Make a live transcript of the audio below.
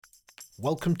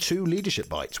Welcome to Leadership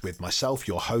Bites with myself,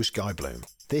 your host, Guy Bloom.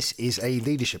 This is a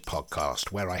leadership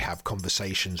podcast where I have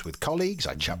conversations with colleagues,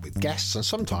 I chat with guests, and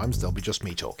sometimes there'll be just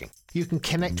me talking. You can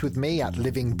connect with me at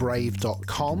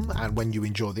livingbrave.com, and when you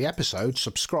enjoy the episode,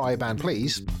 subscribe and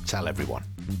please tell everyone.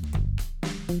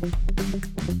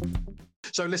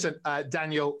 So listen,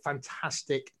 Daniel,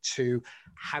 fantastic to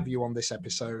have you on this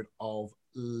episode of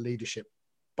Leadership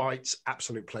Bites.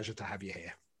 Absolute pleasure to have you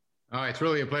here. Oh, it's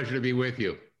really a pleasure to be with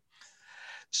you.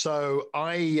 So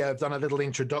I have done a little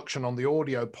introduction on the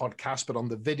audio podcast, but on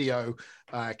the video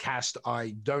cast,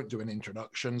 I don't do an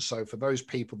introduction. So for those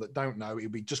people that don't know,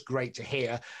 it'd be just great to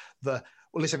hear well,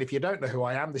 listen, if you don't know who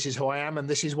I am, this is who I am and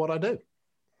this is what I do.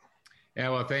 Yeah,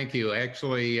 well, thank you.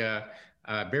 Actually,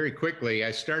 very quickly,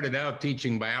 I started out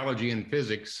teaching biology and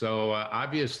physics. So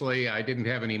obviously I didn't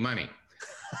have any money.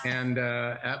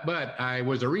 But I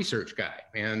was a research guy,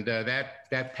 and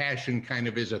that passion kind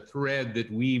of is a thread that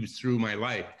weaves through my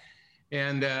life.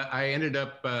 And I ended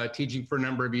up teaching for a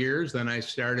number of years. Then I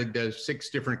started 6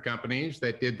 different companies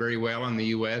that did very well in the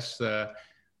U.S.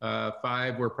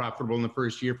 5 were profitable in the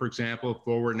first year, for example.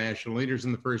 4 were national leaders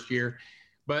in the first year.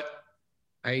 But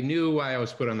I knew why I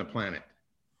was put on the planet.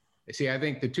 See, I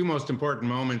think the 2 most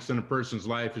important moments in a person's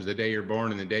life is the day you're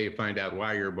born and the day you find out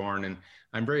why you're born. And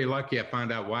I'm very lucky I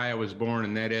found out why I was born,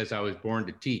 and that is I was born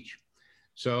to teach.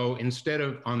 So instead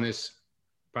of on this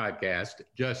podcast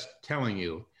just telling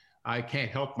you I can't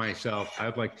help myself,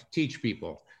 I'd like to teach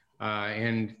people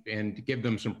and give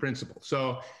them some principles.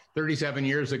 So 37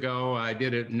 years ago, I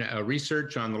did a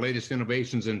research on the latest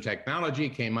innovations in technology,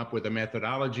 came up with a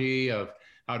methodology of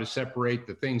how to separate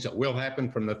the things that will happen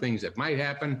from the things that might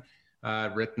happen.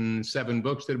 Written 7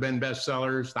 books that have been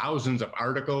bestsellers, thousands of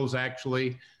articles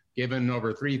actually, given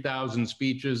over 3,000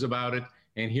 speeches about it.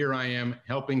 And here I am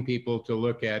helping people to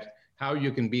look at how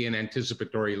you can be an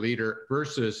anticipatory leader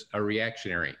versus a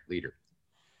reactionary leader.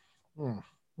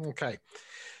 Okay.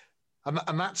 And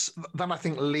that I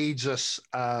think leads us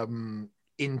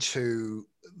into...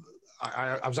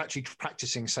 I was actually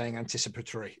practicing saying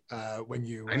anticipatory when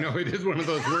you... I know, it is one of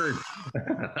those words.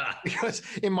 Because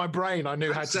in my brain, I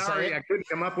knew how to say it. Sorry, I couldn't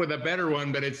come up with a better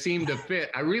one, but it seemed to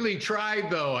fit. I really tried,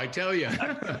 though, I tell you.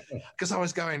 Because I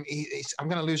was going, I'm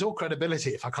going to lose all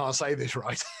credibility if I can't say this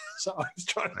right. So I was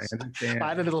trying I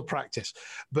had a little practice.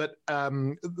 But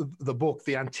the book,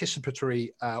 The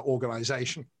Anticipatory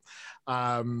Organization,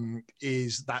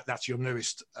 is that's your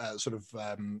newest sort of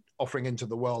offering into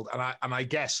the world, and I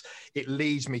guess it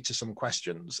leads me to some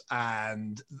questions,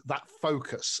 and that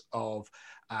focus of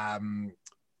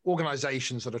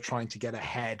organizations that are trying to get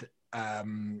ahead,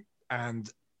 and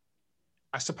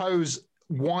I suppose,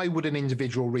 why would an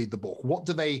individual read the book?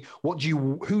 Who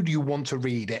do you want to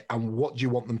read it, and what do you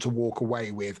want them to walk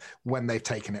away with when they've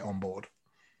taken it on board?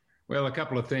 Well, a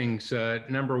couple of things.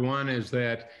 Number one is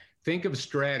that think of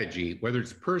strategy, whether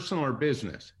it's personal or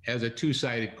business, as a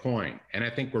 2-sided coin. And I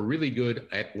think we're really good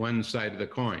at one side of the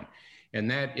coin, and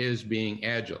that is being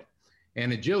agile.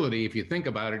 And agility, if you think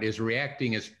about it, is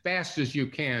reacting as fast as you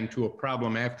can to a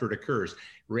problem after it occurs,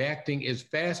 reacting as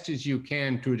fast as you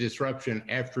can to a disruption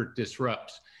after it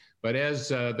disrupts. But as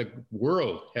the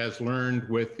world has learned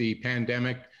with the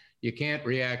pandemic, you can't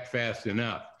react fast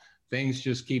enough. Things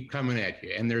just keep coming at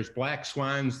you. And there's black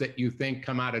swans that you think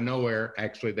come out of nowhere.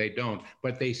 Actually, they don't,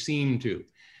 but they seem to.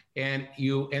 And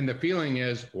the feeling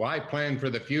is, why plan for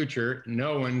the future?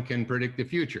 No one can predict the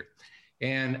future.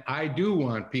 And I do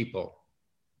want people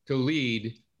to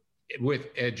lead with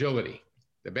agility.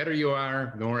 The better you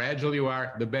are, the more agile you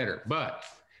are, the better. But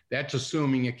that's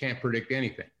assuming you can't predict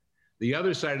anything. The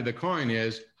other side of the coin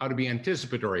is how to be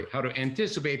anticipatory, how to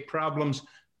anticipate problems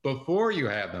before you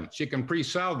have them, so you can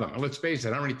pre-solve them. And let's face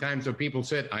it, how many times have people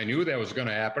said, I knew that was going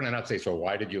to happen? And I'd say, so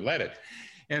why did you let it?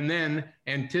 And then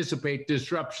anticipate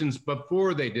disruptions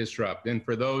before they disrupt. And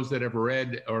for those that have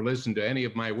read or listened to any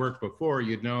of my work before,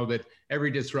 you'd know that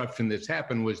every disruption that's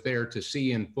happened was there to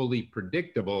see and fully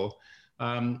predictable.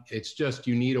 It's just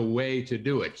you need a way to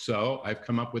do it. So I've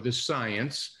come up with a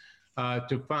science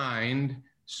to find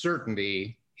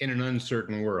certainty in an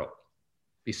uncertain world.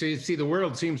 You see, the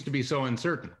world seems to be so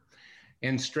uncertain.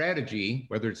 And strategy,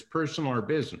 whether it's personal or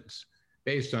business,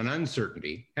 based on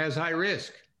uncertainty, has high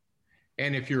risk.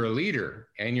 And if you're a leader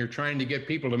and you're trying to get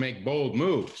people to make bold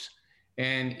moves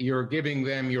and you're giving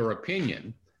them your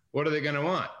opinion, what are they going to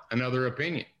want? Another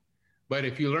opinion. But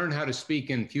if you learn how to speak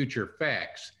in future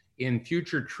facts, in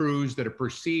future truths that are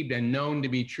perceived and known to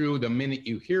be true the minute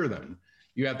you hear them,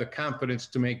 you have the confidence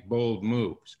to make bold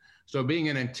moves. So being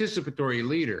an anticipatory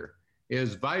leader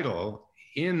is vital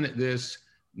in this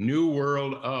new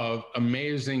world of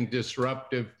amazing,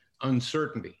 disruptive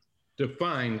uncertainty. to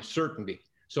find certainty.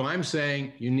 So I'm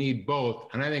saying you need both.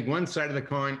 And I think one side of the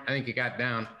coin, I think you got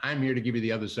down. I'm here to give you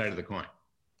the other side of the coin.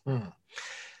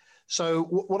 So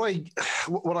what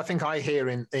I think I hear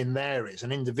in there is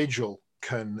an individual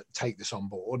can take this on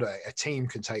board, a team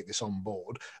can take this on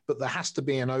board, but there has to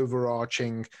be an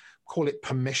overarching, call it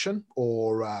permission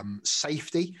or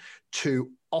safety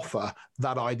to offer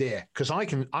that idea. Because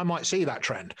I might see that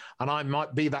trend and I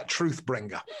might be that truth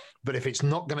bringer, but if it's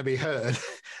not going to be heard,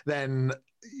 then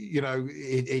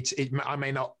I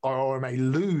may not, or I may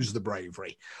lose the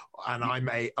bravery, and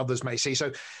others may see.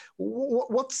 So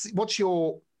what's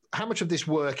your, how much of this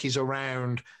work is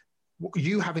around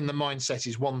you having the mindset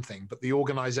is one thing, but the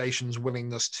organization's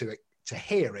willingness to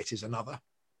hear it is another?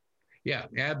 Yeah,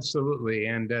 absolutely.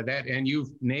 And and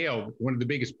you've nailed one of the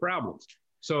biggest problems.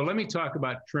 So let me talk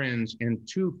about trends and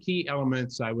two key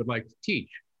elements I would like to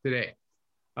teach today.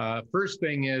 First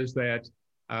thing is that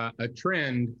a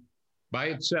trend by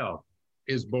itself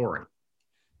is boring.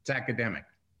 It's academic.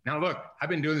 Now look, I've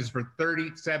been doing this for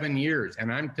 37 years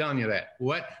and I'm telling you that.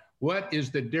 What is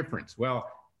the difference? Well,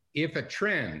 if a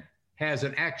trend has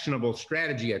an actionable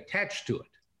strategy attached to it,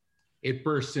 it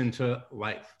bursts into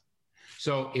life.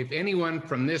 So if anyone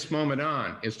from this moment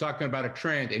on is talking about a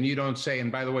trend and you don't say,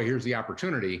 and by the way, here's the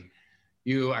opportunity,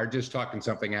 you are just talking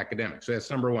something academic. So that's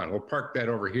number one. We'll park that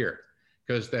over here,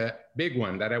 because the big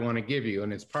one that I want to give you,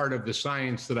 and it's part of the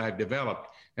science that I've developed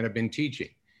and have been teaching,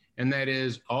 and that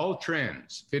is all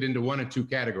trends fit into one of two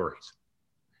categories.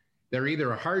 They're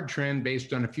either a hard trend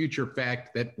based on a future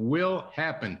fact that will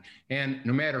happen, and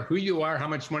no matter who you are, how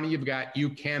much money you've got, you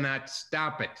cannot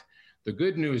stop it. The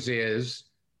good news is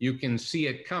you can see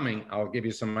it coming. I'll give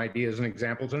you some ideas and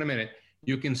examples in a minute.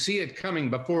 You can see it coming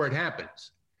before it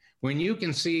happens. When you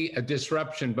can see a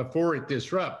disruption before it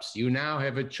disrupts, you now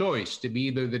have a choice to be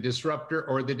either the disruptor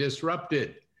or the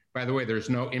disrupted. By the way, there's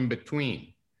no in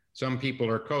between. Some people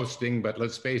are coasting, but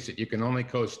let's face it, you can only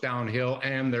coast downhill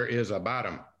and there is a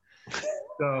bottom.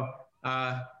 So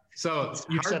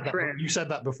you said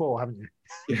that before, haven't you?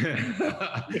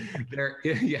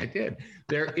 Yeah, I did.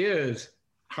 There is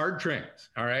hard trends.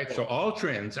 All right. So all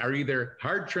trends are either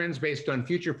hard trends based on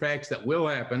future facts that will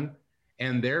happen,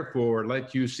 and therefore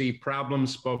let you see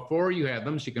problems before you have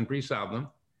them so you can pre-solve them.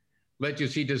 Let you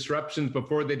see disruptions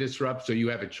before they disrupt so you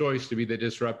have a choice to be the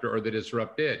disruptor or the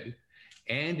disrupted.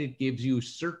 And it gives you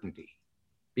certainty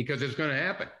because it's going to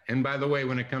happen. And by the way,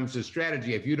 when it comes to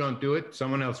strategy, if you don't do it,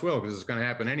 someone else will, because it's going to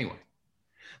happen anyway.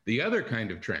 The other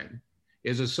kind of trend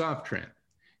is a soft trend.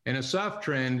 And a soft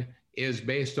trend is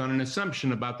based on an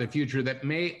assumption about the future that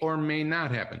may or may not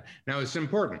happen. Now, it's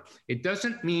important. It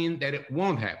doesn't mean that it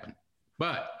won't happen,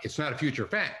 but it's not a future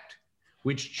fact,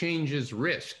 which changes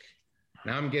risk.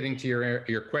 Now I'm getting to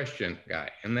your question, Guy,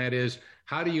 and that is,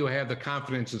 how do you have the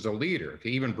confidence as a leader to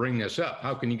even bring this up?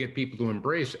 How can you get people to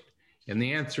embrace it? And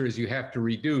the answer is you have to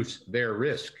reduce their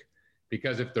risk,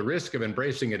 because if the risk of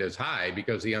embracing it is high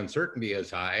because the uncertainty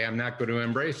is high, I'm not going to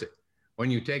embrace it. When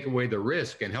you take away the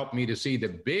risk and help me to see the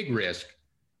big risk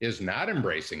is not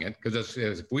embracing it, because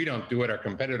if we don't do it, our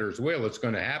competitors will, it's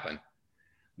going to happen.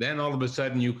 Then all of a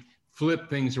sudden you flip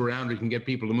things around and you can get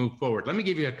people to move forward. Let me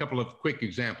give you a couple of quick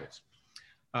examples.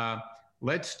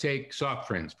 Let's take soft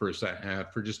trends for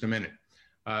just a minute.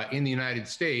 In the United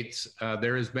States,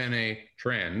 there has been a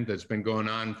trend that's been going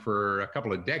on for a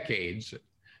couple of decades.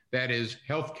 That is,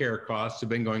 healthcare costs have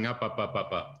been going up, up, up,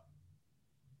 up, up.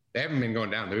 They haven't been going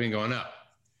down, they've been going up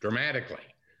dramatically.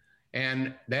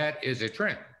 And that is a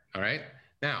trend, all right?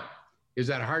 Now, is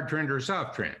that a hard trend or a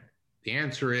soft trend? The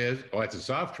answer is, oh, it's a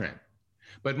soft trend.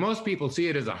 But most people see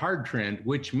it as a hard trend,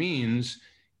 which means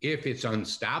if it's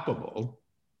unstoppable,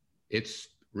 it's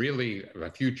really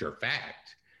a future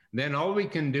fact. Then all we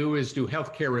can do is do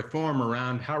healthcare reform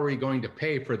around how are we going to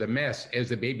pay for the mess as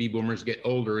the baby boomers get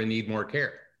older and need more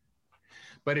care.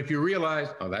 But if you realize,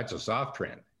 oh, that's a soft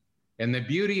trend. And the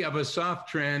beauty of a soft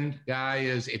trend, Guy,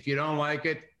 is if you don't like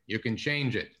it, you can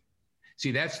change it.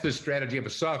 See, that's the strategy of a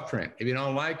soft trend. If you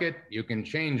don't like it, you can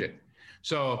change it.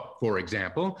 So, for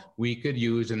example, we could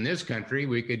use, in this country,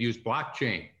 we could use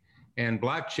blockchain. And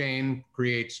blockchain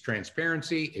creates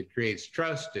transparency, it creates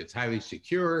trust, it's highly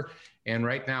secure. And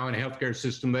right now in a healthcare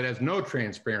system that has no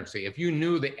transparency, if you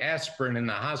knew the aspirin in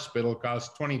the hospital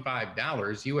cost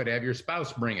 $25, you would have your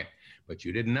spouse bring it. But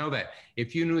you didn't know that.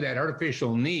 If you knew that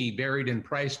artificial knee buried in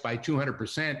price by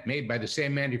 200%, made by the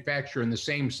same manufacturer in the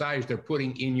same size they're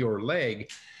putting in your leg,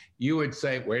 you would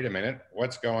say, wait a minute,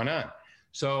 what's going on?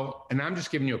 So, and I'm just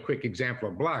giving you a quick example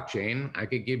of blockchain. I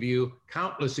could give you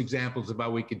countless examples of how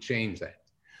we could change that.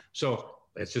 So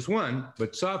that's just one,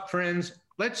 but soft trends,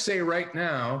 let's say right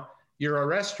now, you're a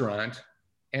restaurant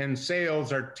and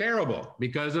sales are terrible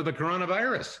because of the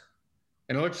coronavirus.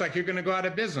 And it looks like you're going to go out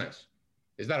of business.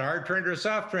 Is that a hard trend or a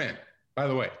soft trend? By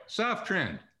the way, soft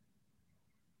trend.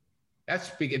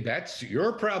 That's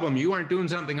your problem. You aren't doing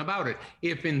something about it.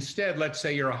 If instead, let's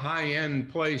say you're a high-end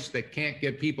place that can't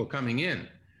get people coming in,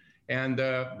 and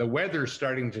the weather's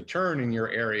starting to turn in your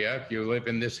area, if you live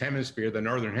in this hemisphere, the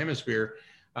northern hemisphere,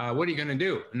 what are you going to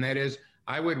do? And that is,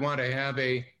 I would want to have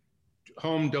a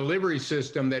home delivery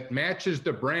system that matches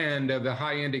the brand of the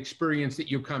high-end experience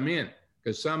that you come in,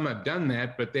 because some have done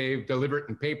that, but they've delivered it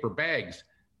in paper bags.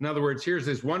 In other words, here's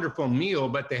this wonderful meal,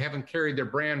 but they haven't carried their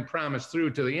brand promise through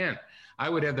to the end. I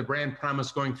would have the brand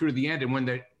promise going through the end. And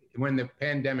when the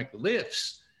pandemic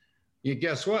lifts, you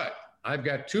guess what? I've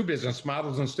got 2 business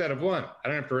models instead of 1. I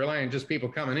don't have to rely on just people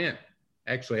coming in.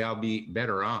 Actually, I'll be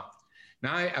better off.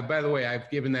 Now, by the way, I've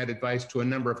given that advice to a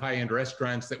number of high-end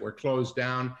restaurants that were closed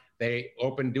down. They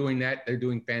opened doing that. They're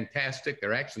doing fantastic.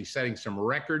 They're actually setting some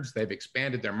records. They've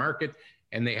expanded their market,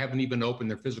 and they haven't even opened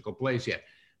their physical place yet.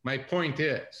 My point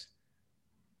is,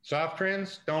 soft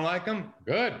trends, don't like them?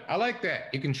 Good, I like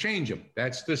that. You can change them.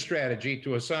 That's the strategy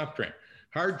to a soft trend.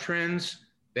 Hard trends,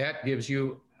 that gives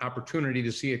you opportunity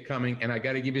to see it coming. And I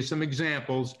got to give you some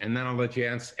examples, and then I'll let you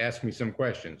ask me some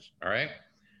questions, all right?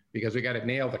 Because we got to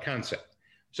nail the concept.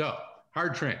 So,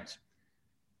 hard trends.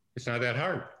 It's not that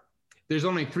hard. There's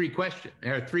only 3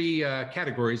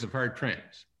 categories of hard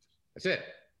trends. That's it.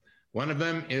 One of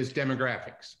them is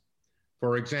demographics.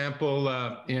 For example,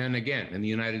 and again, in the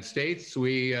United States,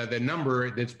 the number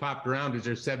that's popped around is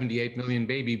there's 78 million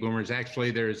baby boomers.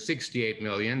 Actually, there's 68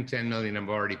 million. 10 million have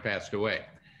already passed away.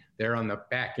 They're on the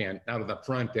back end, not on the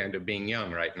front end of being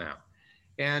young right now.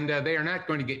 And they are not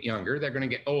going to get younger. They're going to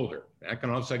get older. They're not going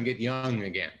to all of a sudden get young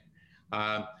again.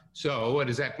 So what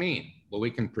does that mean? Well,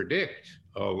 we can predict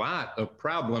a lot of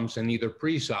problems and either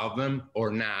pre-solve them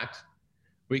or not.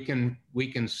 We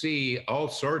can see all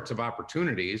sorts of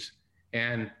opportunities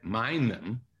and mine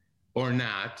them or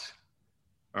not,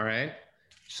 all right?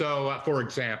 So, for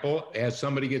example, as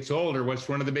somebody gets older, what's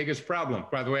one of the biggest problems?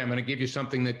 By the way, I'm gonna give you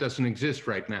something that doesn't exist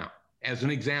right now as an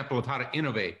example of how to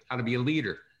innovate, how to be a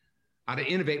leader, how to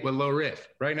innovate with low risk.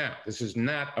 Right now, this is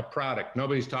not a product.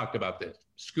 Nobody's talked about this.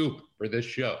 Scoop for this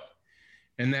show.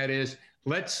 And that is,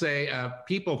 let's say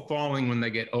people falling when they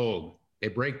get old, they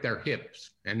break their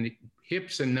hips, and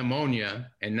hips and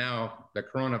pneumonia, and now the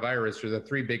coronavirus are the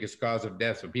 3 biggest cause of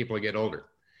death when people get older.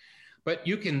 But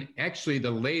you can actually,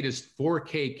 the latest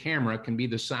 4K camera can be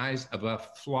the size of a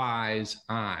fly's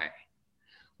eye.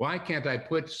 Why can't I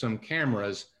put some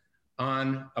cameras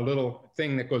on a little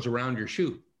thing that goes around your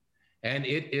shoe? And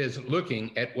it is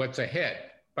looking at what's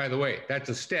ahead. By the way, that's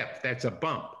a step, that's a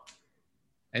bump.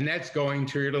 And that's going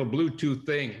to your little Bluetooth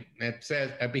thing that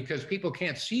says, because people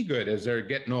can't see good as they're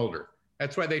getting older.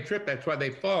 That's why they trip. That's why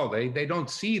they fall. They don't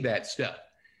see that stuff.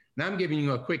 Now I'm giving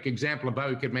you a quick example of how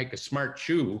you could make a smart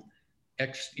shoe.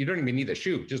 You don't even need the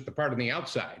shoe, just the part on the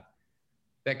outside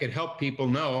that could help people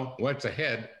know what's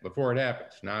ahead before it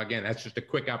happens. Now, again, that's just a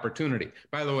quick opportunity.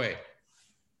 By the way,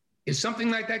 is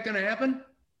something like that going to happen?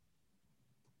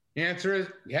 The answer is,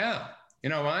 yeah. You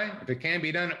know why? If it can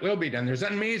be done, it will be done. There's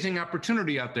an amazing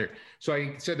opportunity out there. So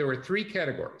I said there were 3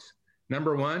 categories.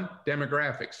 Number 1,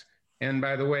 demographics. And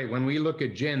by the way, when we look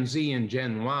at Gen Z and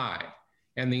Gen Y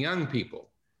and the young people,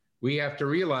 we have to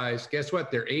realize, guess what?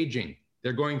 They're aging.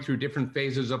 They're going through different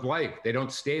phases of life. They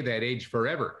don't stay that age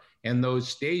forever. And those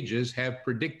stages have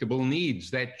predictable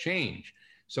needs that change.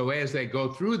 So as they go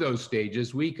through those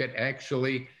stages, we could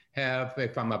actually have,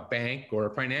 if I'm a bank or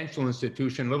a financial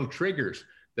institution, little triggers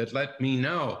that let me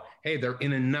know, hey, they're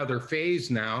in another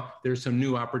phase now. There's some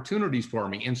new opportunities for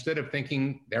me, instead of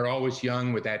thinking they're always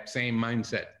young with that same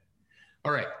mindset.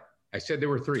 All right, I said there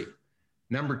were 3.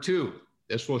 Number 2,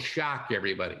 this will shock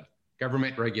everybody,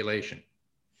 government regulation.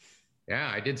 Yeah,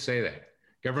 I did say that.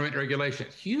 Government regulation,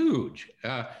 huge.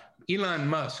 Elon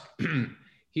Musk,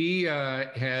 he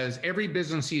has every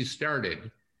business he's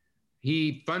started,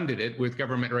 he funded it with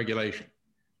government regulation.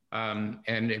 And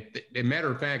as a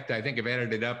matter of fact, I think I've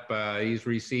added it up. He's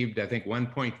received, I think,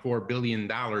 $1.4 billion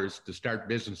to start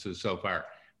businesses so far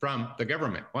from the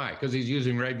government. Why? Because he's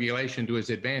using regulation to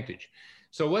his advantage.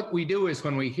 So what we do is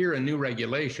when we hear a new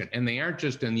regulation, and they aren't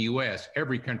just in the US,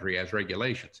 every country has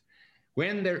regulations.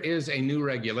 When there is a new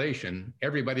regulation,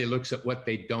 everybody looks at what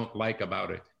they don't like about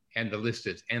it, and the list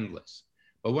is endless.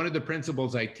 But one of the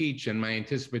principles I teach in my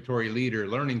anticipatory leader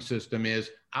learning system is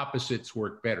opposites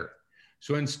work better.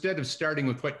 So instead of starting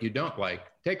with what you don't like,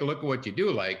 take a look at what you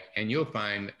do like, and you'll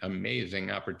find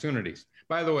amazing opportunities.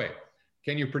 By the way,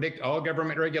 can you predict all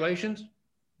government regulations?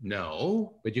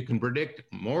 No, but you can predict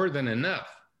more than enough.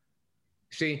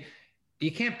 See,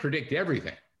 you can't predict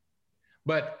everything,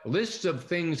 but lists of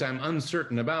things I'm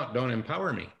uncertain about don't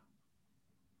empower me.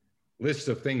 Lists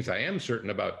of things I am certain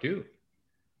about do.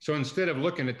 So instead of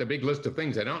looking at the big list of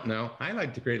things I don't know, I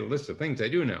like to create a list of things I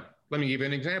do know. Let me give you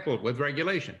an example with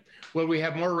regulation. Well, we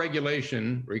have more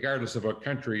regulation, regardless of what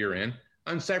country you're in,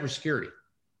 on cybersecurity.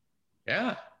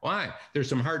 Yeah, why? There's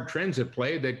some hard trends at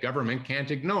play that government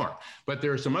can't ignore, but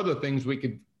there are some other things we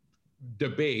could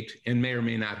debate and may or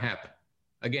may not happen.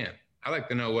 Again, I like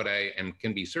to know what I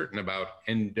can be certain about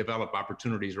and develop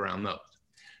opportunities around those.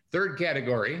 Third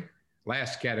category,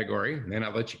 last category, and then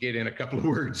I'll let you get in a couple of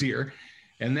words here,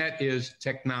 and that is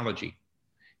technology.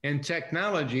 And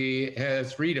technology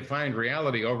has redefined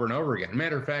reality over and over again.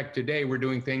 Matter of fact, today we're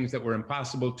doing things that were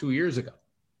impossible 2 years ago.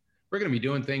 We're going to be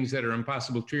doing things that are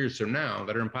impossible 2 years from now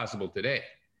that are impossible today.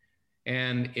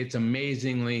 And it's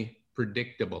amazingly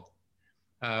predictable.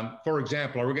 For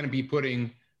example, are we going to be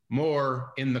putting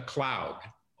more in the cloud,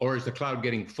 or is the cloud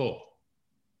getting full?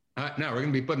 No, we're going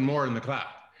to be putting more in the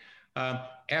cloud.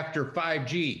 After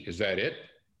 5G, is that it?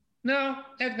 No,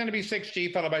 that's going to be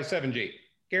 6G followed by 7G,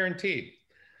 guaranteed.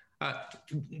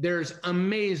 There's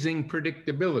amazing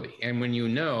predictability. And when you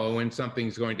know when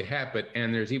something's going to happen,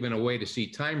 and there's even a way to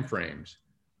see timeframes,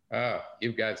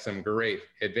 you've got some great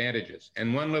advantages.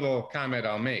 And one little comment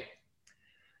I'll make,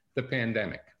 the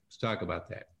pandemic. Let's talk about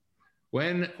that.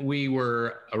 When we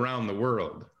were around the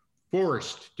world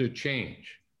forced to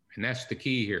change, and that's the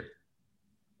key here.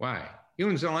 Why?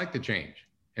 Humans don't like to change,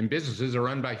 and businesses are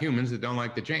run by humans that don't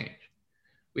like to change.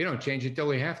 We don't change until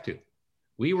we have to.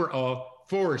 We were all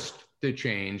forced to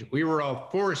change. We were all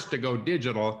forced to go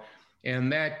digital,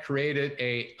 and that created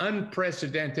an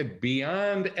unprecedented,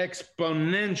 beyond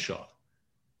exponential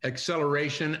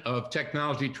acceleration of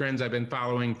technology trends I've been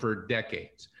following for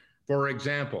decades. For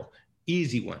example,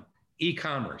 easy one,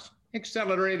 e-commerce,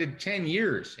 accelerated 10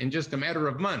 years in just a matter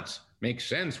of months. Makes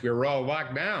sense. We were all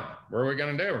locked down. What are we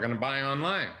going to do? We're going to buy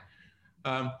online.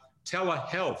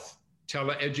 Telehealth,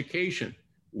 teleeducation,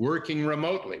 working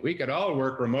remotely. We could all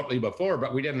work remotely before,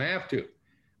 but we didn't have to.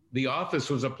 The office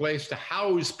was a place to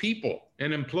house people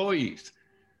and employees.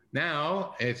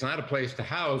 Now it's not a place to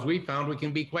house. We found we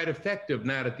can be quite effective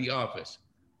not at the office.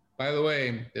 By the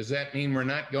way, does that mean we're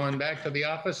not going back to the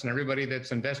office and everybody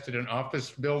that's invested in office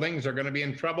buildings are going to be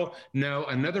in trouble? No,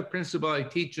 another principle I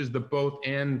teach is the both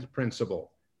and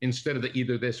principle instead of the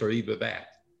either this or either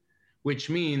that, which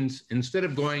means instead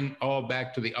of going all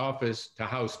back to the office to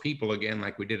house people again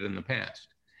like we did in the past,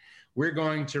 we're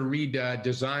going to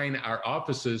redesign our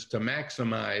offices to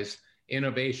maximize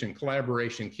innovation,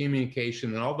 collaboration,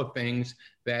 communication, and all the things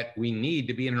that we need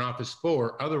to be in an office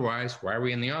for. Otherwise, why are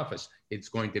we in the office? It's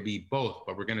going to be both,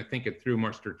 but we're going to think it through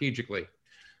more strategically.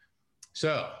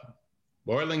 So,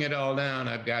 boiling it all down,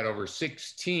 I've got over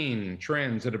 16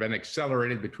 trends that have been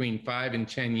accelerated between 5 and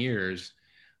 10 years,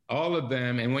 all of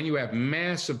them. And when you have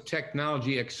massive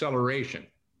technology acceleration,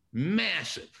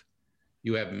 massive,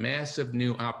 you have massive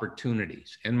new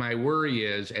opportunities. And my worry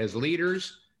is, as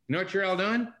leaders, you know what you're all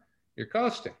doing? You're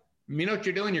coasting. You know what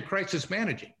you're doing? You're crisis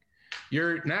managing.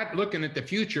 You're not looking at the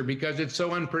future because it's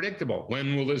so unpredictable.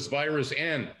 When will this virus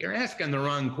end? You're asking the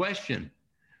wrong question.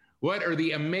 What are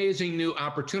the amazing new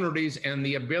opportunities and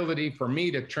the ability for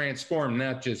me to transform,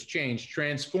 not just change,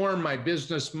 transform my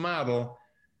business model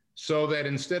so that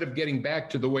instead of getting back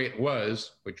to the way it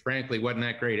was, which frankly wasn't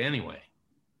that great anyway,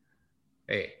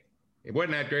 hey, it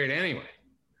wasn't that great anyway,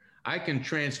 I can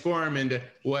transform into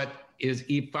what is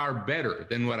far better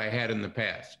than what I had in the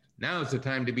past. Now is the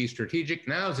time to be strategic.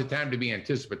 Now is the time to be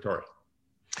anticipatory.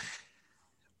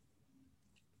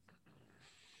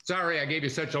 Sorry, I gave you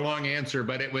such a long answer,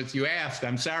 but it was, you asked,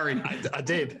 I'm sorry. I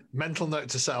did. Mental note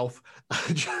to self.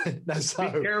 No,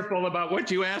 so, be careful about what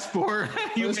you asked for.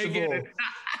 You may get it.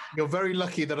 You're very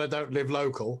lucky that I don't live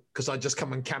local, because I just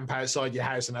come and camp outside your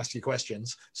house and ask you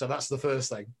questions. So that's the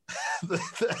first thing.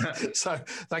 So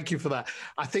thank you for that.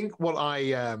 I think what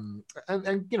I,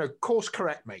 and you know, course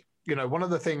correct me. You know, one of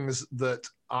the things that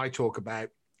I talk about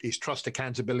is trust,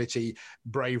 accountability,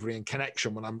 bravery, and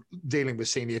connection when I'm dealing with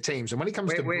senior teams. And when it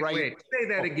comes to wait, say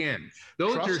that again.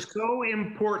 Those are so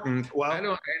important. Well,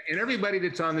 and everybody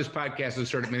that's on this podcast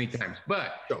has heard it many times.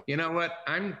 But you know what?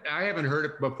 I haven't heard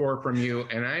it before from you,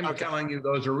 and I'm telling you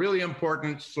those are really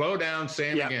important. Slow down,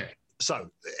 say them again.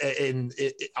 So,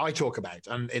 I talk about,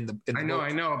 and in the I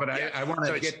know, but I want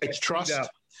to get it's trust.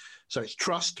 So it's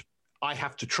trust. I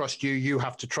have to trust you. You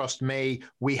have to trust me.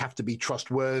 We have to be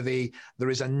trustworthy.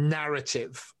 There is a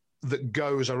narrative that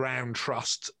goes around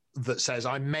trust that says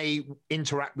I may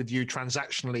interact with you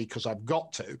transactionally because I've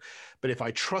got to, but if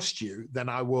I trust you, then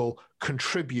I will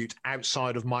contribute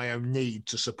outside of my own need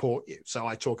to support you. So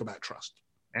I talk about trust.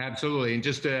 Absolutely. And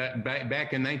just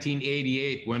back in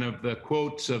 1988, one of the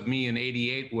quotes of me in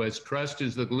 88 was, "Trust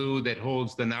is the glue that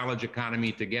holds the knowledge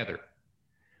economy together."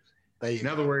 In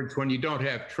other words, when you don't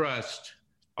have trust,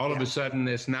 all of a sudden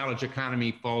this knowledge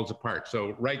economy falls apart.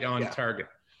 So right on target.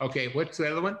 Okay, what's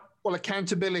the other one? Well,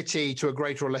 accountability to a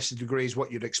greater or lesser degree is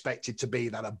what you'd expect it to be,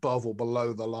 that above or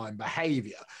below the line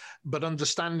behavior. But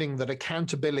understanding that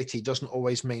accountability doesn't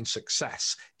always mean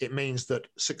success. It means that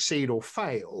succeed or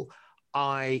fail,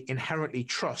 I inherently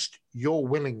trust your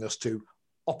willingness to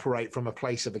operate from a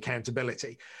place of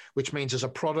accountability, which means as a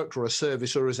product or a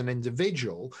service or as an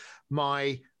individual,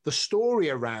 the story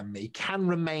around me can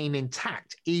remain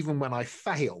intact even when I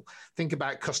fail. Think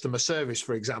about customer service,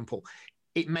 for example.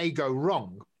 It may go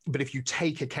wrong, but if you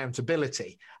take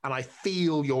accountability and I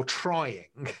feel you're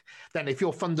trying, then if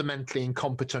you're fundamentally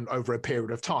incompetent over a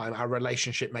period of time, our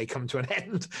relationship may come to an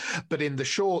end. But in the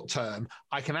short term,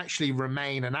 I can actually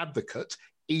remain an advocate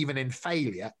even in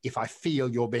failure if I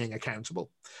feel you're being accountable.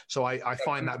 So I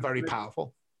find that very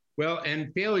powerful. Well,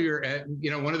 and failure,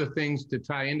 one of the things to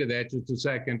tie into that just a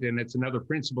second, and it's another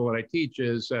principle that I teach,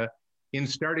 is in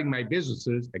starting my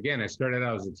businesses, again, I started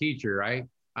out as a teacher, I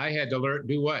had to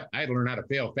do what? I had to learn how to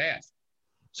fail fast.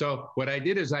 So what I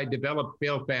did is I developed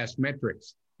fail fast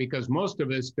metrics, because most of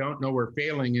us don't know we're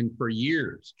failing in for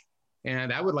years.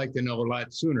 And I would like to know a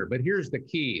lot sooner. But here's the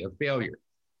key of failure.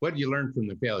 What did you learn from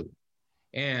the failure?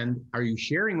 And are you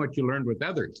sharing what you learned with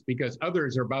others? Because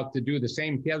others are about to do the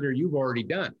same failure you've already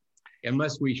done,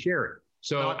 unless we share it.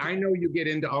 So I know you get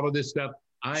into all of this stuff.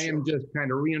 I am just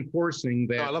kind of reinforcing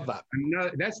that. I love that.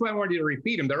 That's why I wanted you to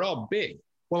repeat them. They're all big.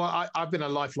 Well, I've been a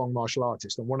lifelong martial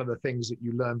artist, and one of the things that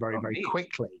you learn very, very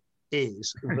quickly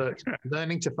is that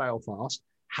learning to fail fast,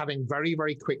 having very,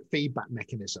 very quick feedback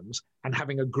mechanisms, and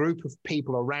having a group of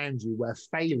people around you where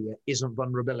failure isn't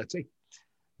vulnerability.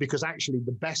 Because actually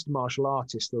the best martial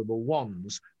artists are the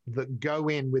ones that go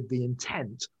in with the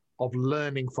intent of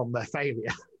learning from their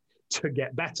failure to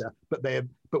get better.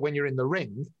 But when you're in the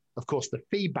ring, of course, the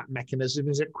feedback mechanism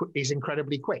is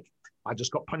incredibly quick. I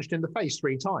just got punched in the face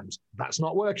 3 times. That's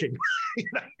not working.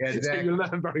 Exactly. So you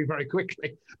learn very, very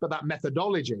quickly. But that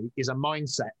methodology is a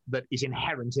mindset that is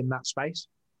inherent in that space.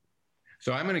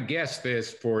 So I'm going to guess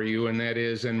this for you, and that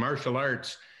is, in martial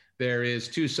arts, there is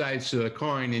 2 sides to the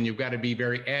coin, and you've got to be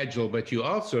very agile, but you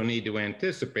also need to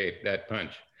anticipate that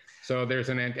punch. So there's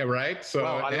right? So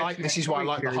well, this is why I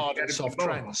like the hard and soft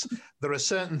trends. There are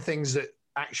certain things that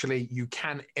actually you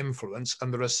can influence,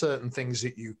 and there are certain things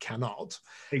that you cannot.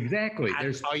 Exactly.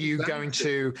 Are you going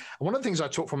to, one of the things I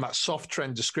took from that soft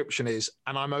trend description is,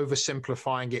 and I'm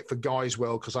oversimplifying it for Guy's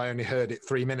world because I only heard it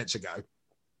 3 minutes ago,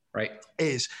 right?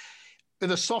 Is in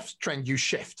a soft trend, you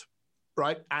shift,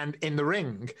 right? And in the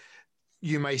ring,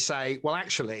 you may say, well,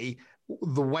 actually,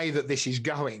 the way that this is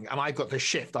going, and I've got to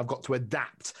shift, I've got to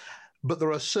adapt. But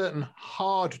there are certain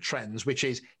hard trends, which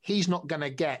is he's not going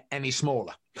to get any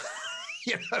smaller.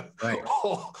 Right.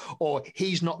 Or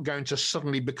he's not going to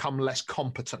suddenly become less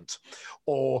competent.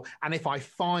 And if I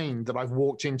find that I've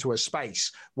walked into a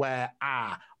space where,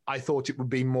 I thought it would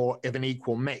be more of an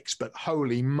equal mix, but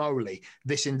holy moly,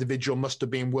 this individual must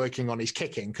have been working on his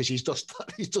kicking because he's just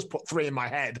put 3 in my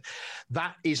head.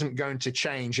 That isn't going to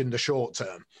change in the short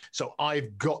term. So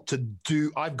I've got to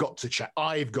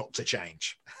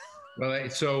change. Well,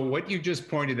 so what you just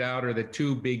pointed out are the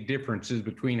 2 big differences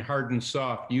between hard and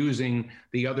soft, using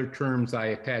the other terms I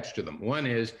attach to them. One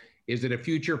is it a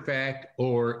future fact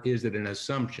or is it an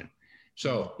assumption?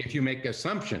 So if you make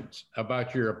assumptions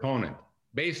about your opponent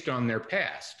based on their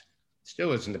past,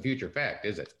 still isn't a future fact,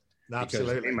 is it?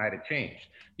 Absolutely. Because they might have changed.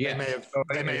 Yeah,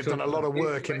 they may have done a lot of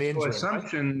work in the interim.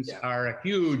 Assumptions are a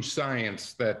huge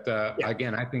science that,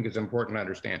 again, I think is important to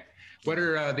understand. What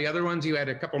are the other ones? You had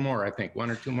a couple more, I think, 1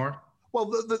 or 2 more. Well,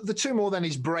 the 2 more then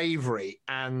is bravery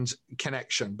and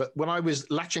connection. But when I was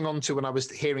latching onto when I was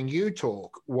hearing you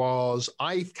talk was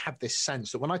I have this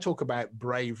sense that when I talk about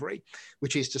bravery,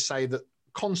 which is to say that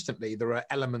constantly there are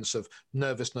elements of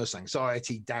nervousness,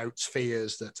 anxiety, doubts,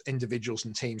 fears that individuals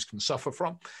and teams can suffer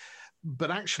from.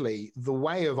 But actually, the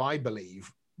way of, I believe,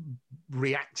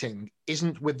 reacting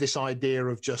isn't with this idea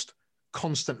of just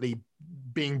constantly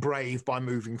being brave by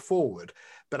moving forward,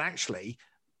 but actually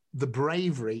the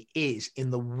bravery is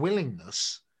in the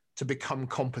willingness to become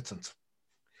competent.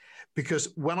 Because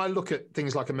when I look at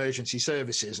things like emergency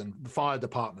services and fire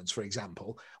departments, for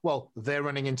example, well, they're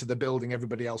running into the building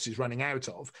everybody else is running out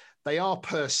of. They are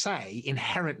per se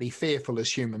inherently fearful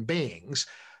as human beings,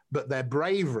 but their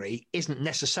bravery isn't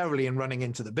necessarily in running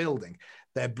into the building.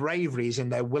 Their bravery is in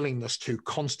their willingness to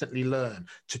constantly learn,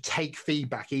 to take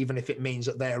feedback, even if it means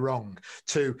that they're wrong,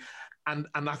 to And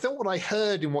I thought what I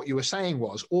heard in what you were saying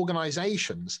was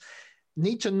organizations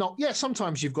need to not, yeah,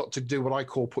 sometimes you've got to do what I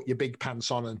call put your big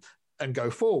pants on and go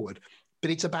forward.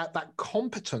 But it's about that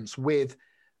competence with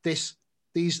these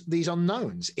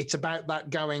unknowns. It's about that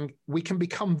going, we can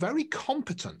become very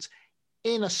competent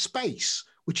in a space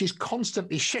which is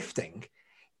constantly shifting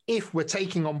if we're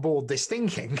taking on board this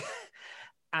thinking.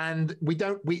 And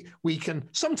we can,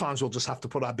 sometimes we'll just have to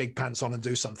put our big pants on and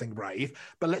do something brave,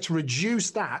 but let's reduce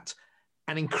that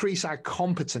and increase our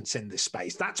competence in this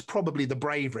space. That's probably the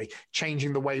bravery,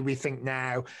 changing the way we think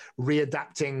now,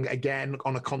 readapting again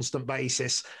on a constant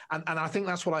basis. And I think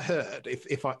that's what I heard,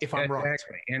 if I'm right.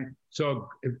 Exactly. And so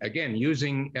again,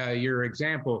 using your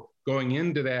example, going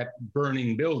into that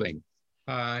burning building,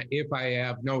 if I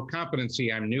have no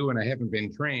competency, I'm new and I haven't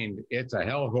been trained, it's a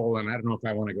hellhole and I don't know if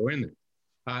I want to go in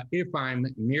there. If I'm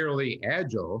merely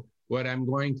agile, what I'm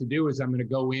going to do is I'm going to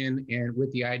go in and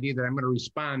with the idea that I'm going to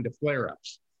respond to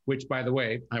flare-ups, which, by the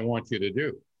way, I want you to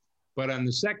do. But on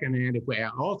the second hand, if I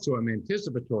also am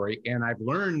anticipatory and I've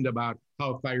learned about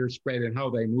how fires spread and how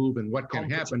they move and what can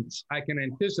happen, I can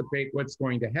anticipate what's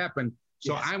going to happen.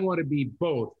 So yes. I want to be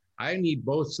both. I need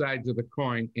both sides of the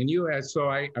coin. And you asked, so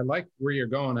I like where you're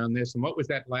going on this. And what was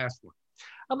that last one?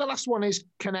 And the last one is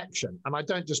connection. And I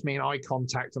don't just mean eye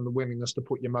contact and the willingness to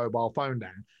put your mobile phone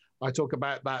down. I talk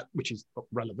about that, which is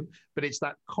relevant, but it's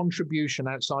that contribution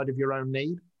outside of your own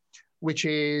need, which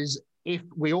is if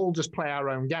we all just play our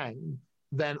own game,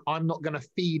 then I'm not going to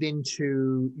feed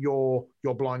into your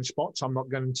blind spots. I'm not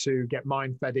going to get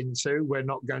mine fed into. We're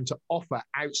not going to offer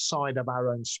outside of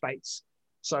our own space.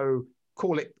 So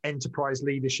call it enterprise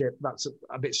leadership. That's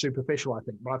a bit superficial, I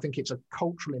think, but I think it's a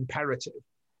cultural imperative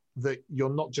that you're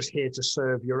not just here to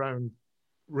serve your own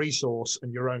resource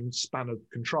and your own span of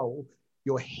control.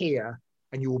 You're here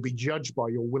and you will be judged by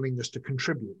your willingness to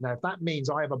contribute. Now, if that means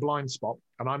I have a blind spot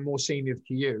and I'm more senior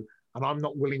to you and I'm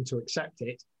not willing to accept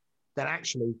it, then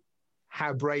actually,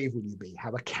 how brave will you be?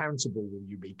 How accountable will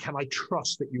you be? Can I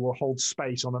trust that you will hold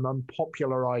space on an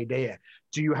unpopular idea?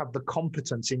 Do you have the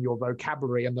competence in your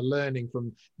vocabulary and the learning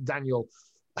from Daniel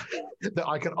that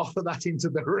I can offer that into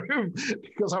the room?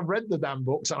 Because I've read the damn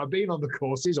books and I've been on the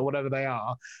courses or whatever they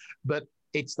are, but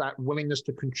it's that willingness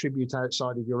to contribute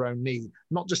outside of your own need,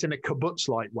 not just in a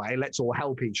kibbutz-like way, let's all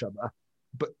help each other,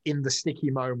 but in the sticky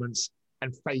moments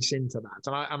and face into that.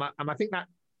 And I think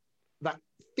that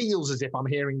feels as if I'm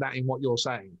hearing that in what you're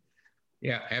saying.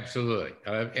 Yeah, absolutely.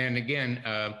 And again,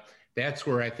 that's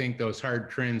where I think those hard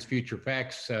trends, future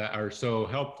facts are so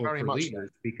helpful for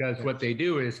leaders, because what they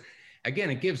do is, again,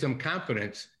 it gives them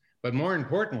confidence, but more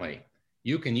importantly,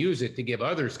 you can use it to give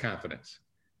others confidence.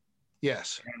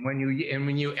 Yes. And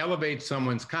when you elevate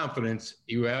someone's confidence,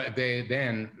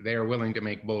 they are willing to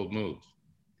make bold moves.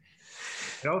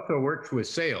 It also works with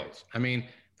sales. I mean,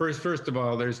 first of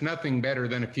all, there's nothing better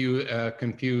than a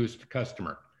confused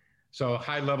customer. So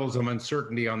high levels of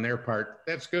uncertainty on their part,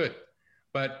 that's good.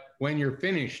 But when you're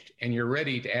finished and you're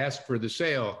ready to ask for the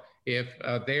sale, if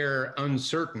they're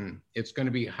uncertain, it's going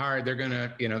to be hard. They're going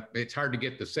to, it's hard to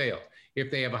get the sale.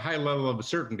 If they have a high level of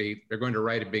certainty, they're going to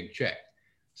write a big check.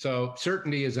 So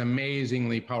certainty is an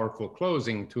amazingly powerful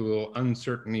closing tool.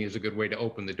 Uncertainty is a good way to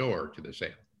open the door to the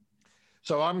sale.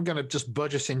 So I'm going to just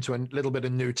budget into a little bit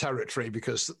of new territory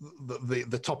because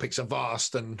the topics are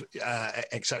vast and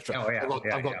et cetera. Oh,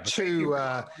 yeah, I've got two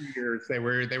years. They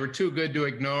were too good to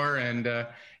ignore. And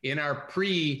in our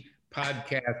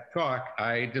pre-podcast talk,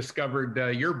 I discovered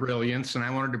your brilliance, and I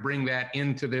wanted to bring that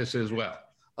into this as well.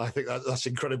 I think that's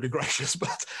incredibly gracious.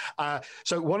 But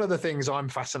so one of the things I'm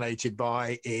fascinated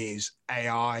by is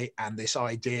AI and this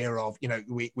idea of,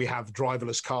 we have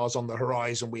driverless cars on the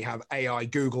horizon. We have AI,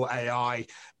 Google AI,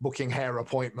 booking hair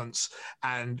appointments.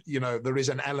 And, there is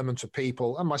an element of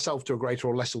people, and myself to a greater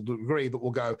or lesser degree, that will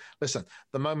go, listen,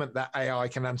 the moment that AI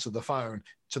can answer the phone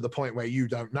to the point where you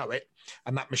don't know it,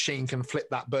 and that machine can flip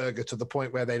that burger to the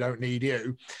point where they don't need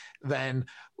you, then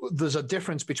there's a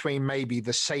difference between maybe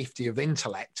the safety of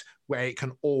intellect, where it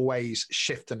can always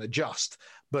shift and adjust.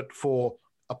 But for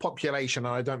a population,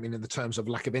 and I don't mean in the terms of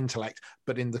lack of intellect,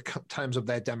 but in the terms of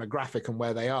their demographic and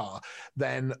where they are,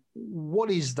 then what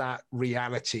is that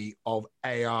reality of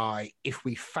AI if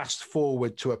we fast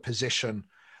forward to a position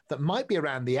that might be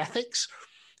around the ethics?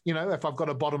 If I've got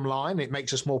a bottom line, it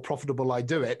makes us more profitable, I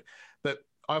do it. But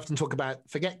I often talk about,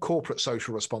 forget corporate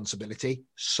social responsibility,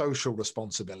 social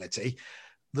responsibility.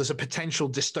 There's a potential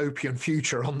dystopian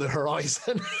future on the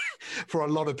horizon for a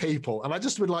lot of people. And I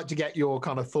just would like to get your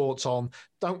kind of thoughts on,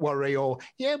 don't worry, or,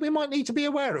 yeah, we might need to be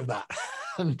aware of that.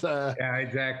 Yeah,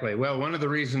 exactly. Well, one of the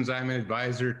reasons I'm an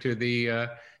advisor to the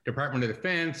Department of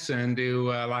Defense and to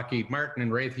Lockheed Martin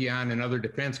and Raytheon and other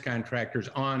defense contractors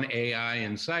on AI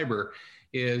and cyber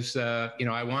is,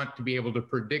 I want to be able to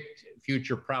predict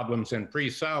future problems and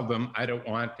pre-solve them. I don't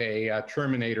want a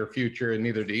Terminator future, and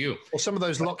neither do you. Well, some of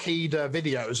those Lockheed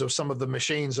videos of some of the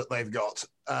machines that they've got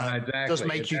does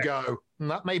make you go,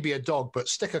 that may be a dog, but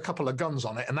stick a couple of guns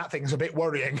on it, and that thing's a bit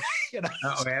worrying.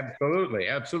 Oh, absolutely,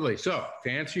 absolutely. So to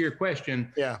answer your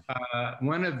question,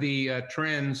 one of the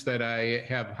trends that I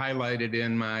have highlighted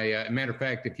in my, matter of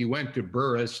fact, if you went to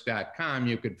Burris.com,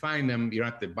 you could find them. You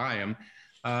don't have to buy them.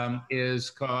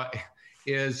 Is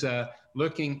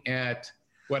looking at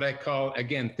what I call,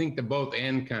 again, think the both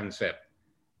and concept.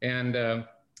 And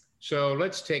so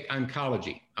let's take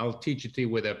oncology. I'll teach it to you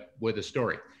with a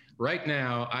story. Right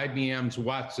now, IBM's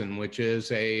Watson, which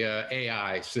is a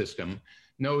AI system,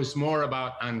 knows more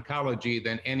about oncology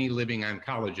than any living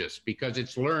oncologist because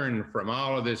it's learned from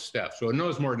all of this stuff. So it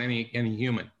knows more than any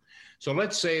human. So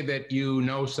let's say that you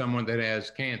know someone that has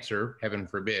cancer, heaven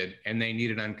forbid, and they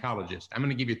need an oncologist. I'm going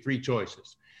to give you 3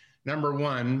 choices. Number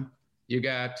 1, you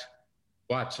got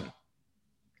Watson.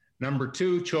 Number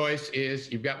 2 choice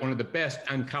is you've got one of the best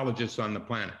oncologists on the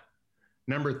planet.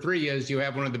 Number 3 is you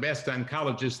have one of the best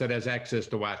oncologists that has access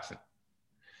to Watson.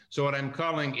 So what I'm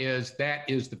calling is that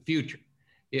is the future.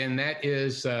 And that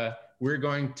is we're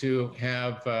going to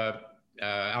have,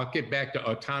 I'll get back to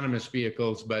autonomous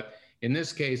vehicles, but in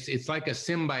this case, it's like a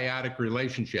symbiotic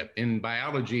relationship. In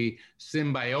biology,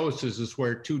 symbiosis is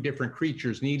where 2 different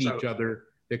creatures need each other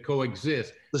to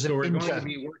coexist. So we're going to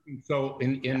be working. So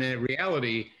in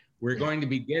reality, we're going to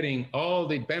be getting all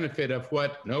the benefit of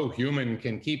what no human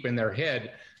can keep in their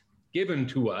head given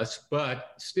to us,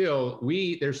 but still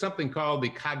there's something called the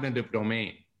cognitive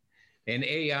domain. And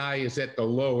AI is at the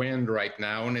low end right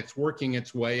now, and it's working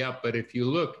its way up. But if you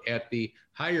look at the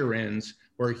higher ends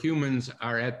where humans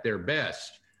are at their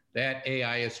best, that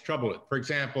AI has trouble with. For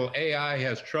example, AI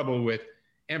has trouble with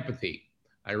empathy.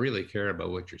 I really care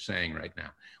about what you're saying right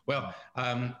now. Well,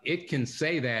 it can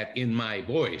say that in my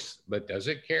voice, but does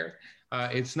it care?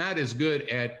 It's not as good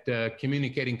at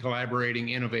communicating, collaborating,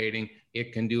 innovating.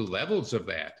 It can do levels of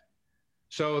that.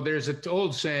 So there's an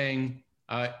old saying,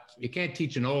 you can't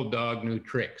teach an old dog new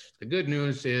tricks. The good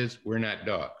news is we're not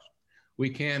dogs. We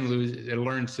can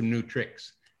learn some new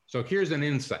tricks. So here's an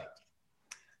insight.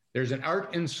 There's an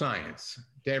art and science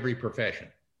to every profession.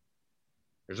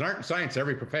 There's an art and science to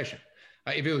every profession.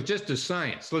 If it was just a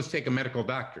science, let's take a medical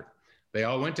doctor. They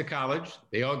all went to college.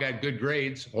 They all got good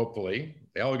grades, hopefully.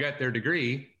 They all got their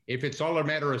degree. If it's all a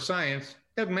matter of science,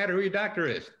 it doesn't matter who your doctor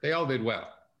is. They all did well.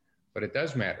 But it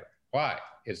does matter. Why?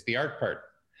 It's the art part.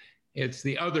 It's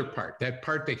the other part, that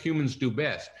part that humans do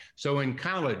best. So in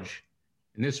college,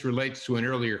 and this relates to an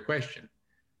earlier question,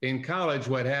 in college,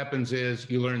 what happens is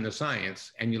you learn the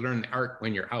science and you learn the art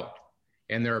when you're out.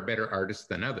 And there are better artists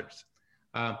than others.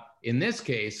 In this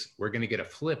case, we're going to get a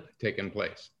flip taking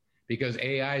place because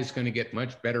AI is going to get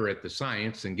much better at the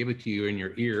science and give it to you in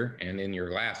your ear and in your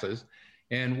glasses.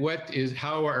 And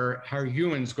how are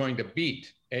humans going to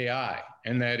beat AI?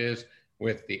 And that is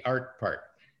with the art part.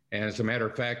 And as a matter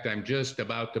of fact, I'm just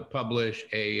about to publish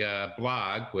a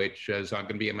blog, which is going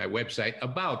to be on my website,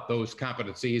 about those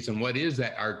competencies and what is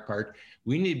that art part.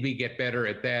 We need to get better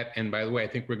at that. And by the way, I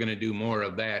think we're going to do more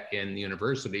of that in the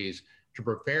universities to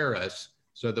prepare us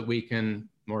so that we can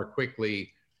more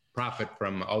quickly profit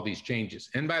from all these changes.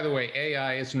 And by the way,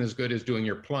 AI isn't as good as doing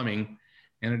your plumbing,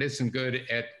 and it isn't good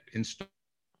at installing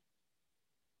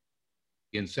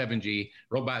in 7G.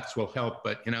 Robots will help,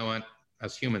 but you know what?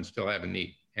 Us humans still have a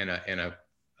need and a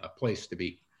place to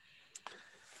be.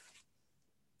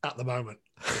 At the moment.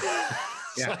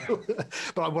 Yeah. So,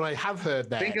 but what I have heard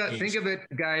there think of it,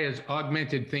 Guy, as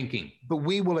augmented thinking. But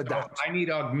we will adapt. So I need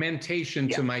augmentation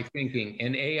to my thinking,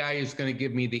 and AI is going to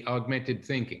give me the augmented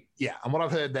thinking. Yeah, and what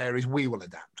I've heard there is we will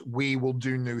adapt. We will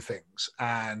do new things.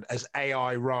 And as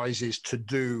AI rises to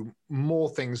do more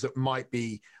things that might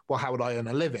be, well, how would I earn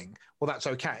a living? Well, that's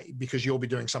okay, because you'll be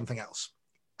doing something else.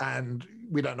 And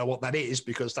we don't know what that is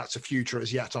because that's a future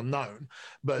as yet unknown.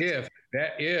 But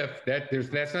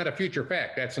that's not a future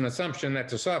fact. That's an assumption.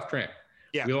 That's a soft trend.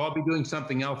 Yeah. We'll all be doing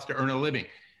something else to earn a living.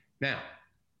 Now,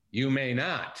 you may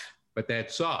not, but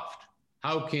that's soft.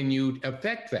 How can you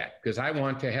affect that? Because I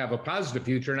want to have a positive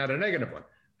future, not a negative one.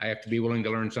 I have to be willing to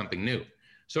learn something new.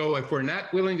 So if we're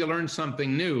not willing to learn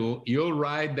something new, you'll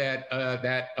ride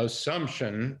that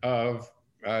assumption of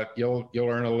you'll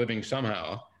earn a living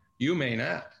somehow. You may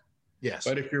not. Yes.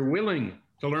 But if you're willing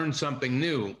to learn something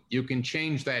new, you can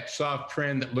change that soft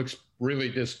trend that looks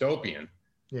really dystopian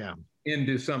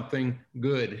into something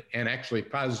good and actually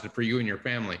positive for you and your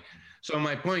family. So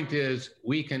my point is,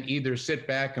 we can either sit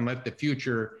back and let the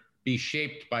future be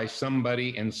shaped by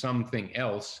somebody and something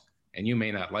else, and you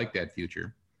may not like that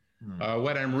future.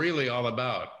 What I'm really all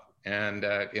about, and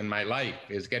in my life,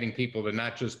 is getting people to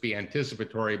not just be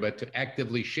anticipatory, but to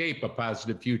actively shape a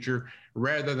positive future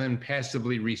rather than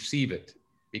passively receive it,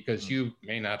 because you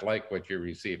may not like what you're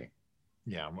receiving.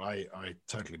 Yeah, I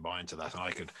totally buy into that.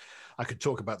 And I could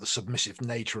talk about the submissive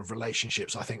nature of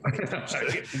relationships, I think.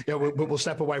 We'll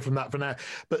step away from that for now.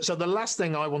 But so the last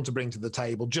thing I want to bring to the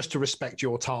table, just to respect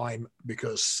your time,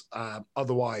 because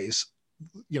otherwise,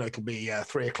 it'll be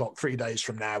 3 o'clock 3 days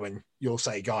from now, and you'll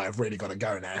say, Guy, I've really got to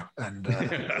go now. And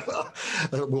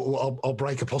I'll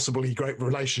break a possibly great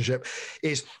relationship.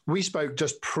 Is we spoke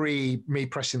just pre me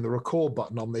pressing the record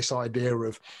button on this idea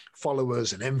of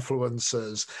followers and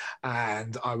influencers.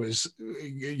 And I was,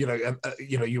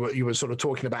 you were sort of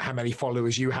talking about how many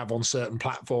followers you have on certain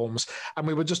platforms. And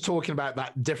we were just talking about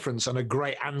that difference, and a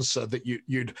great answer that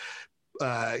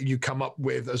you come up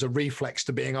with as a reflex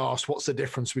to being asked, what's the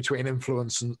difference between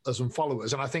influencers and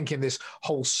followers? And I think in this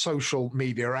whole social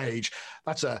media age,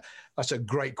 that's a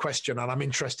great question, and I'm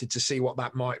interested to see what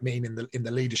that might mean in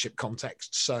the leadership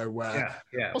context. So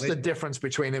what's the difference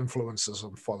between influencers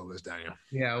and followers, Daniel?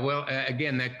 Yeah, well,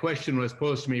 again, that question was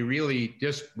posed to me really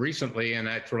just recently, and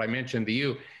that's what I mentioned to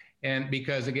you. And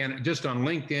because, again, just on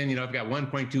LinkedIn, I've got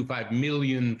 1.25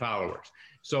 million followers.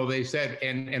 So they said,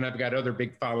 and I've got other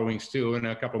big followings too, and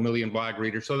a couple million blog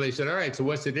readers. So they said, all right, so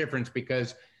what's the difference?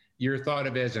 Because you're thought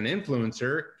of as an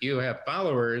influencer, you have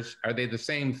followers, are they the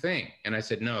same thing? And I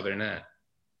said, no, they're not.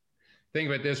 Think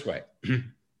of it this way,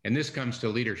 and this comes to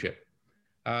leadership.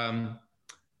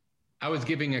 I was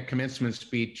giving a commencement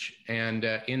speech, and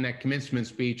in that commencement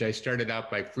speech, I started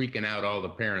out by freaking out all the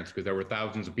parents, because there were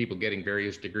thousands of people getting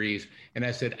various degrees. And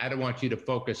I said, I don't want you to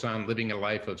focus on living a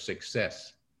life of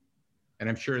success. And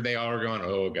I'm sure they all are going,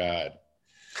 oh, God.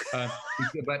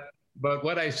 But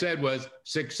what I said was,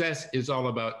 success is all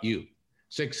about you.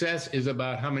 Success is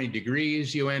about how many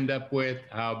degrees you end up with,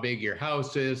 how big your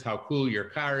house is, how cool your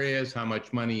car is, how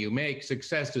much money you make.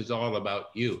 Success is all about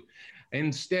you.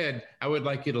 Instead, I would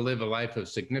like you to live a life of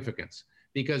significance,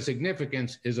 because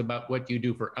significance is about what you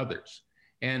do for others.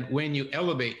 And when you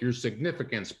elevate your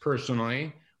significance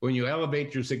personally, when you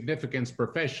elevate your significance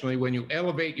professionally, when you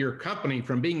elevate your company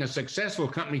from being a successful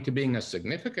company to being a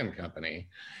significant company,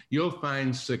 you'll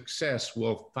find success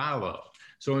will follow.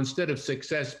 So instead of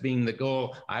success being the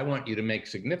goal, I want you to make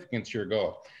significance your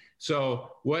goal.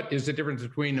 So what is the difference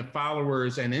between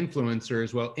followers and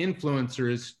influencers? Well,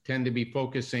 influencers tend to be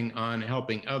focusing on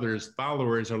helping others.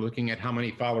 Followers are looking at how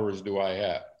many followers do I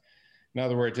have? In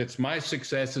other words, it's my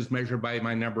success is measured by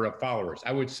my number of followers.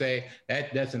 I would say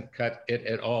that doesn't cut it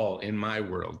at all in my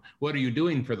world. What are you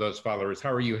doing for those followers?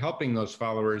 How are you helping those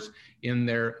followers in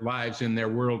their lives, in their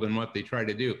world, and what they try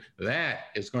to do? That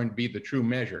is going to be the true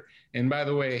measure. And by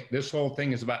the way, this whole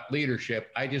thing is about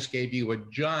leadership. I just gave you a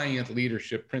giant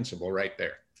leadership principle right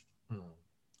there.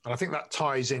 And I think that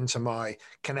ties into my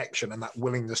connection and that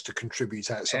willingness to contribute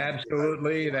outside.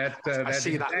 Absolutely. I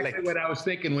see that exactly link. What I was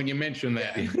thinking when you mentioned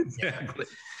that. Yeah. Exactly.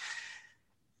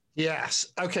 Yes.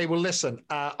 Okay. Well, listen,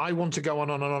 I want to go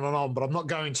on and on, but I'm not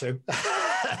going to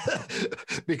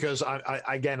because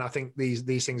I think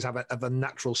these things have a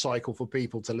natural cycle for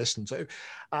people to listen to.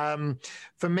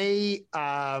 For me,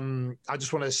 I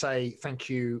just want to say thank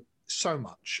you so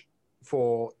much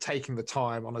for taking the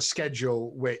time on a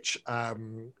schedule which,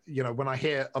 when I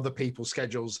hear other people's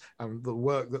schedules and the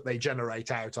work that they generate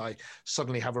out, I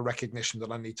suddenly have a recognition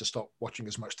that I need to stop watching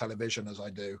as much television as I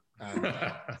do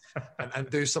and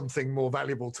do something more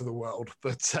valuable to the world.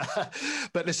 But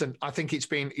listen, I think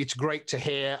it's great to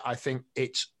hear. I think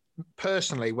it's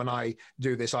personally, when I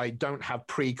do this, I don't have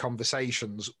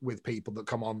pre-conversations with people that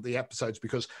come on the episodes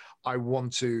because I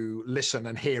want to listen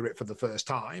and hear it for the first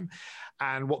time.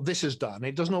 And what this has done,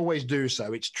 it doesn't always do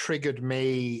so. It's triggered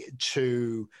me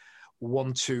to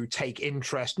want to take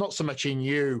interest, not so much in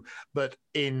you, but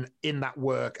in that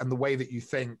work and the way that you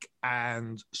think.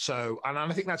 And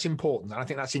I think that's important. And I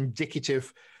think that's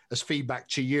indicative as feedback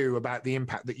to you about the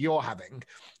impact that you're having,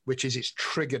 which is it's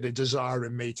triggered a desire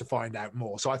in me to find out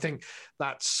more. So I think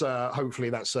that's hopefully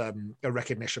that's a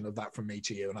recognition of that from me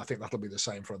to you. And I think that'll be the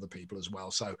same for other people as well.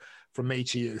 So from me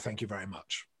to you, thank you very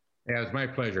much. Yeah, it's my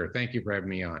pleasure. Thank you for having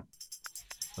me on.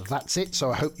 That's it.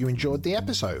 So I hope you enjoyed the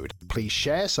episode. Please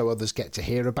share so others get to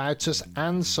hear about us,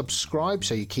 and subscribe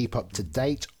so you keep up to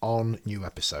date on new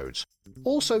episodes.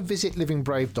 Also visit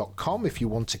livingbrave.com if you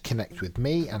want to connect with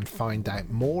me and find out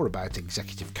more about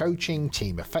executive coaching,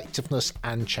 team effectiveness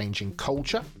and changing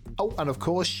culture. Oh, and of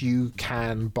course, you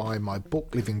can buy my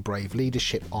book, Living Brave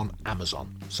Leadership, on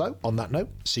Amazon. So, on that note,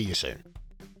 see you soon.